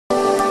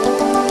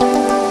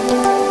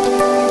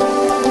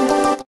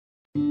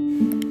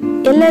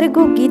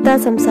ಎಲ್ಲರಿಗೂ ಗೀತಾ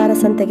ಸಂಸಾರ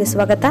ಸಂತೆಗೆ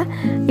ಸ್ವಾಗತ।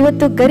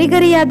 ಇವತ್ತು ಗರಿ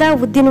ಗರಿಯಾದ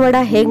ಉದ್ದಿನ ವಡ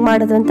ಹೇಗೆ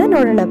ಮಾಡೋದು ಅಂತ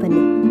ನೋಡೋಣ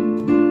ಬನ್ನಿ।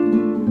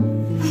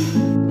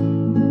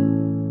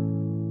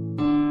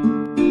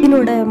 ಉದ್ದಿನ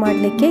ವಡ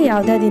ಮಾಡಲಿಕ್ಕೆ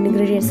ಯಾವ್ದಾದ್ರು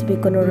ಇಂಗ್ರೀಡಿಯೆಂಟ್ಸ್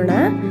ಬೇಕು ನೋಡೋಣ।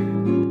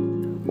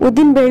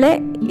 ಉದ್ದಿನ ಬೇಳೆ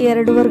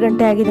 2.5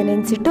 ಗಂಟೆ ಆಗಿದೆ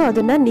ನೆನೆಸಿಟ್ಟು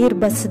ಅದನ್ನ ನೀರು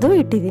ಬಸಿದು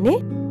ಇಟ್ಟಿದ್ದೀನಿ।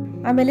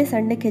 ಆಮೇಲೆ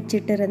ಸಣ್ಣಕ್ಕೆ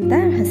ಹೆಚ್ಚಿಟ್ಟಿರುವಂತ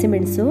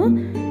ಹಸಿಮೆಣಸು,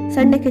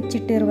 ಸಣ್ಣಕ್ಕೆ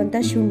ಹೆಚ್ಚಿಟ್ಟಿರುವಂತ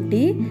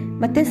ಶುಂಠಿ,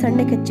 ಮತ್ತೆ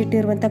ಸಣ್ಣಕ್ಕೆ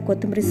ಹೆಚ್ಚಿಟ್ಟಿರುವಂತ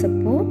ಕೊತ್ತಂಬರಿ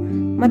ಸೊಪ್ಪು,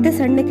 ಮತ್ತೆ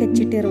ಸಣ್ಣಕ್ಕೆ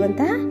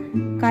ಹೆಚ್ಚಿಟ್ಟಿರುವಂತ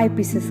ಕಾಯಿ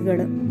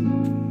ಪೀಸಸ್ಗಳು।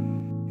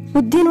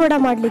 ಉದ್ದಿನ ವಡ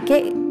ಮಾಡಲಿಕ್ಕೆ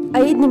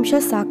 5 ನಿಮಿಷ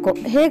ಸಾಕು।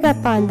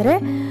 ಹೇಗಪ್ಪ ಅಂದರೆ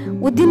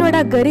ಉದ್ದಿನ ವಡ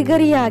ಗರಿ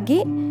ಗರಿಯಾಗಿ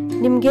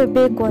ನಿಮಗೆ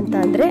ಬೇಕು ಅಂತ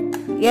ಅಂದರೆ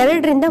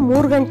 2 ರಿಂದ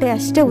 3 ಗಂಟೆ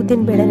ಅಷ್ಟೇ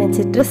ಉದ್ದಿನ ಬೇಳೆ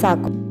ನೆನೆಸಿಟ್ರೆ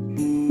ಸಾಕು।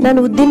 ನಾನು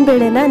ಉದ್ದಿನ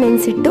ಬೇಳೆನ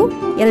ನೆನೆಸಿಟ್ಟು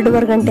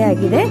 2.5 ಗಂಟೆ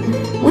ಆಗಿದೆ।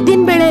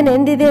 ಉದ್ದಿನ ಬೇಳೆ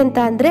ನೆಂದಿದೆ ಅಂತ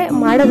ಅಂದರೆ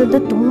ಮಾಡೋದಂತೂ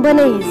ತುಂಬಾ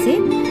ಈಸಿ।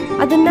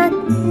 ಅದನ್ನು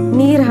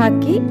ನೀರು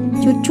ಹಾಕಿ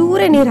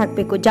ಚೂರೇ ನೀರು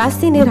ಹಾಕಬೇಕು,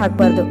 ಜಾಸ್ತಿ ನೀರು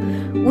ಹಾಕಬಾರ್ದು।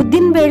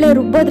 ಉದ್ದಿನ ಬೇಳೆ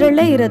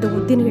ರುಬ್ಬೋದ್ರಲ್ಲೇ ಇರೋದು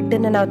ಉದ್ದಿನ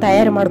ಹಿಟ್ಟನ್ನು ನಾವು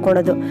ತಯಾರು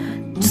ಮಾಡ್ಕೊಳೋದು।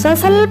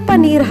 ಸ್ವಲ್ಪ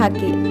ನೀರು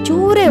ಹಾಕಿ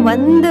ಚೂರೇ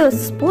 1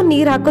 ಸ್ಪೂನ್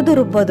ನೀರು ಹಾಕೋದು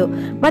ರುಬ್ಬೋದು,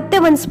 ಮತ್ತೆ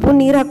 1 ಸ್ಪೂನ್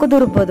ನೀರು ಹಾಕೋದು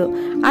ರುಬ್ಬೋದು।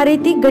 ಆ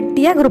ರೀತಿ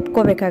ಗಟ್ಟಿಯಾಗಿ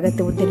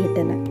ರುಬ್ಕೋಬೇಕಾಗತ್ತೆ ಉದ್ದಿನ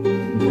ಹಿಟ್ಟನ್ನು।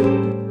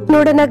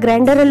 ನೋಡೋಣ,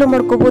 ಗ್ರೈಂಡರಲ್ಲೂ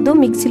ಮಾಡ್ಕೋಬೋದು,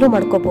 ಮಿಕ್ಸಿಲೂ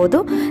ಮಾಡ್ಕೋಬೋದು।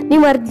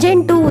 ನೀವು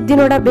ಅರ್ಜೆಂಟು ಉದ್ದಿನ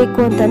ವಡ ಬೇಕು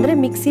ಅಂತಂದರೆ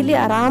ಮಿಕ್ಸಿಲಿ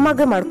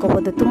ಆರಾಮಾಗಿ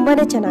ಮಾಡ್ಕೋಬೋದು, ತುಂಬಾ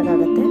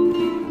ಚೆನ್ನಾಗಾಗುತ್ತೆ।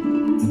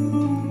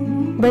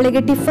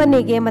 ಬೆಳಗ್ಗೆ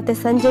ಟಿಫನ್ನಿಗೆ ಮತ್ತು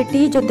ಸಂಜೆ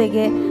ಟೀ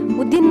ಜೊತೆಗೆ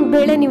ಉದ್ದಿನ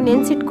ಬೇಳೆ ನೀವು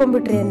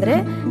ನೆನೆಸಿಟ್ಕೊಂಡ್ಬಿಟ್ರಿ ಅಂದರೆ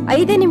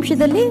 5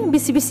 ನಿಮಿಷದಲ್ಲಿ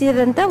ಬಿಸಿ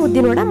ಬಿಸಿಯಾದಂಥ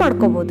ಉದ್ದಿನ ವಡ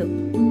ಮಾಡ್ಕೋಬೋದು।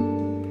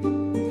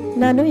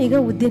 ನಾನು ಈಗ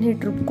ಉದ್ದಿನ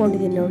ಹಿಟ್ಟು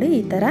ರುಬ್ಕೊಂಡಿದ್ದೀನಿ ನೋಡಿ,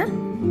 ಈ ಥರ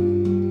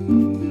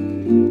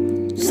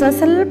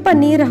ಸ್ವಲ್ಪ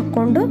ನೀರು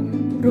ಹಾಕ್ಕೊಂಡು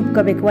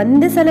ರುಬ್ಕೋಬೇಕು,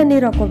 ಒಂದೇ ಸಲ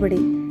ನೀರು ಹಾಕೋಬೇಡಿ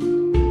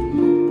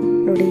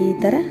ನೋಡಿ। ಈ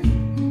ಥರ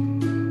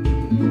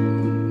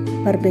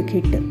ಬರಬೇಕು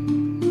ಹಿಟ್ಟು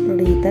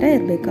ನೋಡಿ, ಈ ಥರ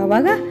ಇರಬೇಕು,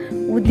 ಆವಾಗ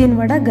ಉದ್ದಿನ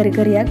ವಡ ಗರಿ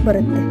ಗರಿಯಾಗಿ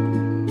ಬರುತ್ತೆ।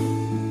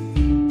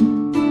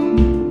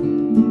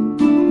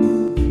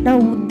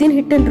 ನಾವು ಉದ್ದಿನ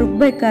ಹಿಟ್ಟನ್ನು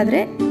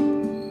ರುಬ್ಬಬೇಕಾದ್ರೆ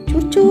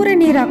ಚೂರೇ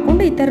ನೀರು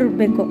ಹಾಕ್ಕೊಂಡು ಈ ಥರ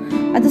ರುಬ್ಬಬೇಕು।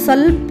 ಅದು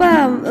ಸ್ವಲ್ಪ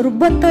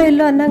ರುಬ್ಬತ್ತೋ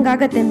ಇಲ್ಲೋ ಅನ್ನಂಗೆ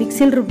ಆಗತ್ತೆ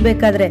ಮಿಕ್ಸಿಲಿ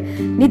ರುಬ್ಬಬೇಕಾದ್ರೆ,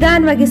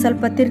 ನಿಧಾನವಾಗಿ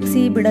ಸ್ವಲ್ಪ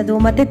ತಿರುಗಿಸಿ ಬಿಡೋದು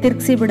ಮತ್ತೆ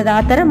ತಿರುಗಿಸಿ ಬಿಡೋದು,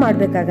 ಆ ಥರ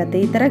ಮಾಡಬೇಕಾಗತ್ತೆ।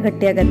 ಈ ಥರ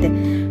ಗಟ್ಟಿಯಾಗತ್ತೆ,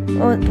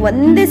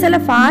 ಒಂದೇ ಸಲ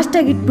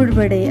ಫಾಸ್ಟಾಗಿ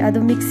ಇಟ್ಬಿಡ್ಬೇಡಿ,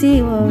 ಅದು ಮಿಕ್ಸಿ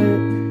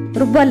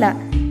ರುಬ್ಬಲ್ಲ।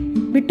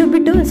 ಬಿಟ್ಟು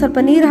ಬಿಟ್ಟು ಸ್ವಲ್ಪ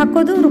ನೀರು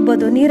ಹಾಕೋದು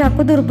ರುಬ್ಬೋದು, ನೀರು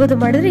ಹಾಕೋದು ರುಬ್ಬೋದು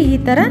ಮಾಡಿದ್ರೆ ಈ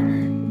ಥರ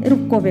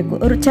ರುಬ್ಕೋಬೇಕು,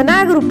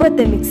 ಚೆನ್ನಾಗಿ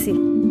ರುಬ್ಬತ್ತೆ ಮಿಕ್ಸಿ।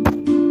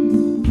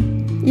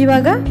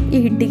 ಇವಾಗ ಈ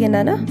ಹಿಟ್ಟಿಗೆ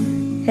ನಾನು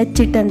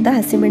ಹೆಚ್ಚಿಟ್ಟಂತ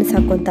ಹಸಿಮೆಣಸು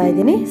ಹಾಕ್ಕೊತಾ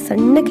ಇದ್ದೀನಿ,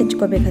 ಸಣ್ಣಕ್ಕೆ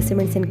ಹೆಚ್ಕೋಬೇಕು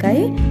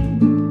ಹಸಿಮೆಣಸಿನ್ಕಾಯಿ।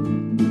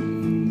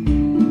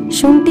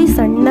 ಶುಂಠಿ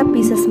ಸಣ್ಣ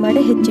ಪೀಸಸ್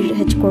ಮಾಡಿ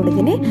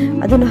ಹೆಚ್ಕೊಂಡಿದ್ದೀನಿ,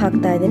 ಅದನ್ನು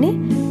ಹಾಕ್ತಾ ಇದ್ದೀನಿ।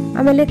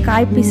 ಆಮೇಲೆ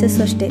ಕಾಯಿ ಪೀಸಸ್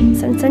ಅಷ್ಟೇ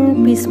ಸಣ್ಣ ಸಣ್ಣ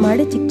ಪೀಸ್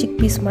ಮಾಡಿ ಚಿಕ್ಕ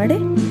ಪೀಸ್ ಮಾಡಿ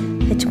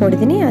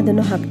ಹೆಚ್ಕೊಂಡಿದ್ದೀನಿ,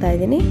 ಅದನ್ನು ಹಾಕ್ತಾ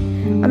ಇದ್ದೀನಿ।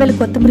 ಆಮೇಲೆ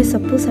ಕೊತ್ತಂಬರಿ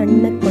ಸೊಪ್ಪು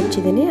ಸಣ್ಣಕ್ಕೆ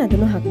ಕೊಚ್ಚಿದ್ದೀನಿ,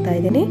 ಅದನ್ನು ಹಾಕ್ತಾ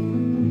ಇದ್ದೀನಿ।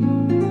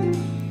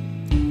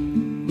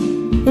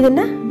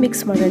 ಇದನ್ನ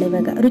ಮಿಕ್ಸ್ ಮಾಡೋಣ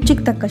ಇವಾಗ,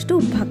 ರುಚಿಗೆ ತಕ್ಕಷ್ಟು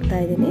ಉಪ್ಪು ಹಾಕ್ತಾ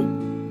ಇದ್ದೀನಿ,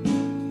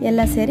 ಎಲ್ಲ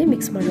ಸೇರಿ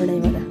ಮಿಕ್ಸ್ ಮಾಡೋಣ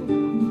ಇವಾಗ।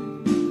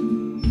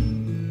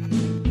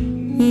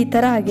 ಈ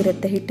ಥರ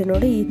ಆಗಿರುತ್ತೆ ಹಿಟ್ಟು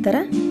ನೋಡಿ, ಈ ಥರ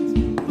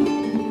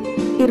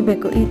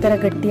ಇರಬೇಕು, ಈ ಥರ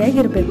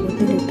ಗಟ್ಟಿಯಾಗಿರಬೇಕು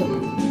ಉದ್ದಿನ ಹಿಟ್ಟು।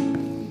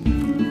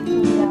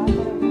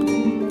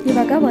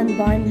 ಇವಾಗ ಒಂದು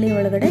ಬಾಣಲಿ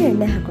ಒಳಗಡೆ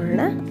ಎಣ್ಣೆ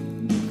ಹಾಕೊಳ್ಳೋಣ।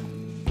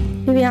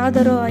 ನೀವು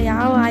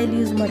ಯಾವ ಆಯಿಲ್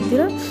ಯೂಸ್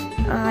ಮಾಡ್ತೀರೋ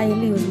ಆ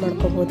ಆಯಿಲ್ ಯೂಸ್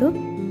ಮಾಡ್ಕೋಬೋದು।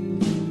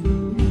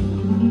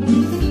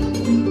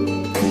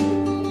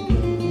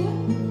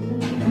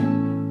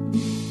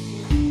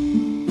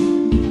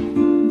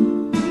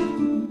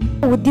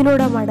 ಉದ್ದಿನ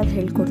ವಡ ಮಾಡೋದು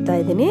ಹೇಳ್ಕೊಡ್ತಾ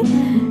ಇದ್ದೀನಿ।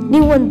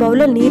 ನೀವು ಒಂದು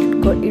ಬೌಲಲ್ಲಿ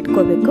ನೀರು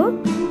ಇಟ್ಕೋಬೇಕು,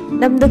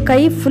 ನಮ್ಮದು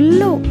ಕೈ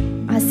ಫುಲ್ಲು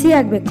ಹಸಿ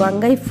ಆಗಬೇಕು,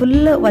 ಅಂಗೈ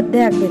ಫುಲ್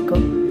ಒದ್ದೆ ಆಗಬೇಕು,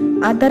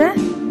 ಆ ಥರ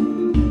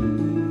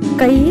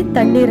ಕೈ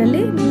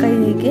ತಣ್ಣೀರಲ್ಲಿ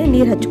ಕೈಗೆ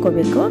ನೀರು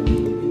ಹಚ್ಕೋಬೇಕು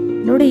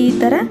ನೋಡಿ। ಈ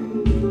ಥರ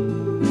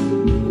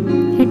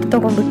ಹಿಟ್ಟು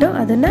ತೊಗೊಂಡ್ಬಿಟ್ಟು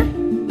ಅದನ್ನು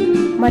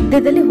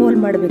ಮಧ್ಯದಲ್ಲಿ ಹೋಲ್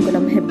ಮಾಡಬೇಕು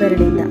ನಮ್ಮ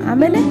ಹೆಬ್ಬೆರಳಿಂದ,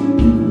 ಆಮೇಲೆ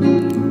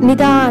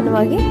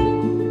ನಿಧಾನವಾಗಿ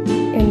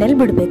ಎಣ್ಣೆಲಿ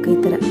ಬಿಡಬೇಕು ಈ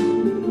ಥರ।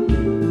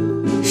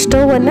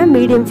 ಸ್ಟೌವನ್ನು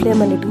ಮೀಡಿಯಂ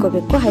ಫ್ಲೇಮಲ್ಲಿ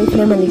ಇಟ್ಕೋಬೇಕು, ಹೈ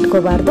ಫ್ಲೇಮಲ್ಲಿ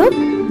ಇಟ್ಕೋಬಾರ್ದು,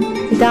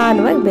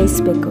 ನಿಧಾನವಾಗಿ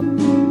ಬೇಯಿಸ್ಬೇಕು।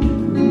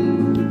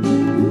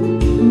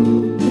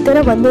 ಈ ಥರ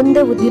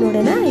ಒಂದೊಂದೇ ಉದ್ದಿನ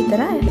ವಡೆನ ಈ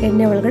ಥರ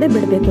ಎಣ್ಣೆ ಒಳಗಡೆ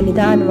ಬಿಡಬೇಕು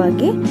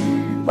ನಿಧಾನವಾಗಿ,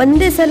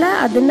 ಒಂದೇ ಸಲ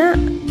ಅದನ್ನು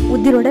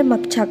ಉದ್ದಿನ ವಡೆ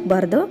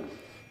ಮಗ್ಚಾಕಬಾರ್ದು।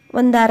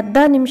 ಒಂದು ಅರ್ಧ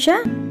ನಿಮಿಷ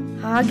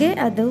ಹಾಗೆ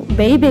ಅದು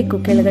ಬೇಯಬೇಕು,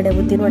 ಕೆಳಗಡೆ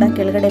ಉದ್ದಿನ ವಡೆ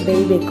ಕೆಳಗಡೆ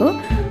ಬೇಯಬೇಕು,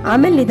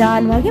 ಆಮೇಲೆ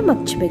ನಿಧಾನವಾಗಿ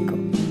ಮಗ್ಚಬೇಕು।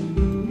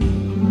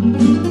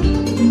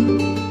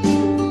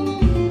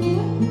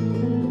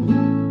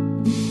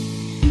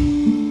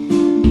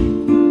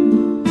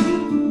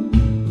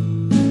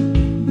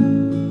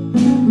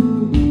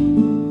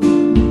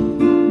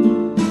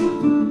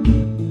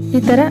 ಈ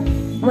ಥರ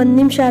 1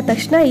 ನಿಮಿಷ ಆದ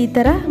ತಕ್ಷಣ ಈ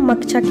ಥರ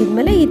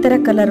ಮಗ್ಚಾಕಿದ್ಮೇಲೆ ಈ ಥರ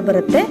ಕಲರ್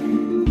ಬರುತ್ತೆ,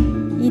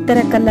 ಈ ಥರ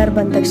ಕಲರ್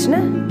ಬಂದ ತಕ್ಷಣ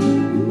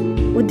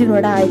ಉದ್ದಿನ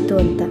ವಡ ಆಯಿತು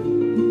ಅಂತ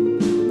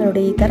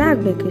ನೋಡಿ, ಈ ಥರ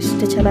ಆಗಬೇಕು।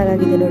 ಇಷ್ಟು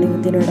ಚೆನ್ನಾಗಾಗಿದೆ ನೋಡಿ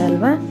ಉದ್ದಿನ ವಡ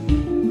ಅಲ್ವಾ,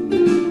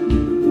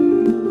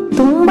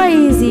 ತುಂಬ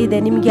ಈಸಿ ಇದೆ।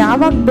 ನಿಮ್ಗೆ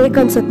ಯಾವಾಗ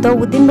ಬೇಕನ್ಸುತ್ತೋ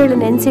ಉದ್ದಿನ ಬೇಳೆ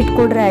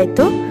ನೆನೆಸಿಟ್ಕೊಂಡ್ರೆ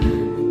ಆಯಿತು,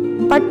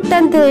 ಪಟ್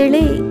ಅಂತ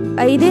ಹೇಳಿ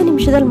 5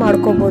 ನಿಮಿಷದಲ್ಲಿ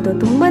ಮಾಡ್ಕೋಬೋದು,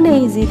 ತುಂಬಾ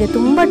ಈಸಿ ಇದೆ,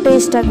 ತುಂಬ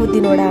ಟೇಸ್ಟಾಗಿ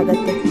ಉದ್ದಿನ ವಡ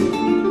ಆಗುತ್ತೆ।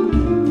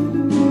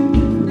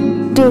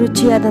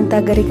 ರುಚಿಯಾದಂಥ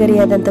ಗರಿ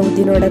ಗರಿಯಾದಂಥ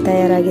ಉದ್ದಿನ ವಡ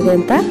ತಯಾರಾಗಿದೆ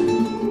ಅಂತ।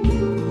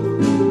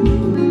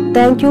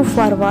 Thank you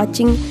for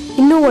watching.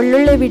 ಇನ್ನೂ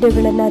ಒಳ್ಳೊಳ್ಳೆ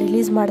ವಿಡಿಯೋಗಳನ್ನು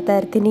ರಿಲೀಸ್ ಮಾಡ್ತಾ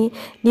ಇರ್ತೀನಿ.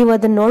 ನೀವು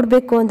ಅದನ್ನು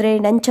ನೋಡಬೇಕು ಅಂದರೆ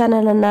ನನ್ನ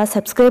ಚಾನಲನ್ನು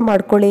ಸಬ್ಸ್ಕ್ರೈಬ್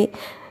ಮಾಡ್ಕೊಳ್ಳಿ.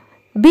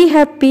 Be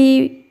happy,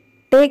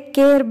 take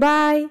care,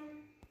 bye.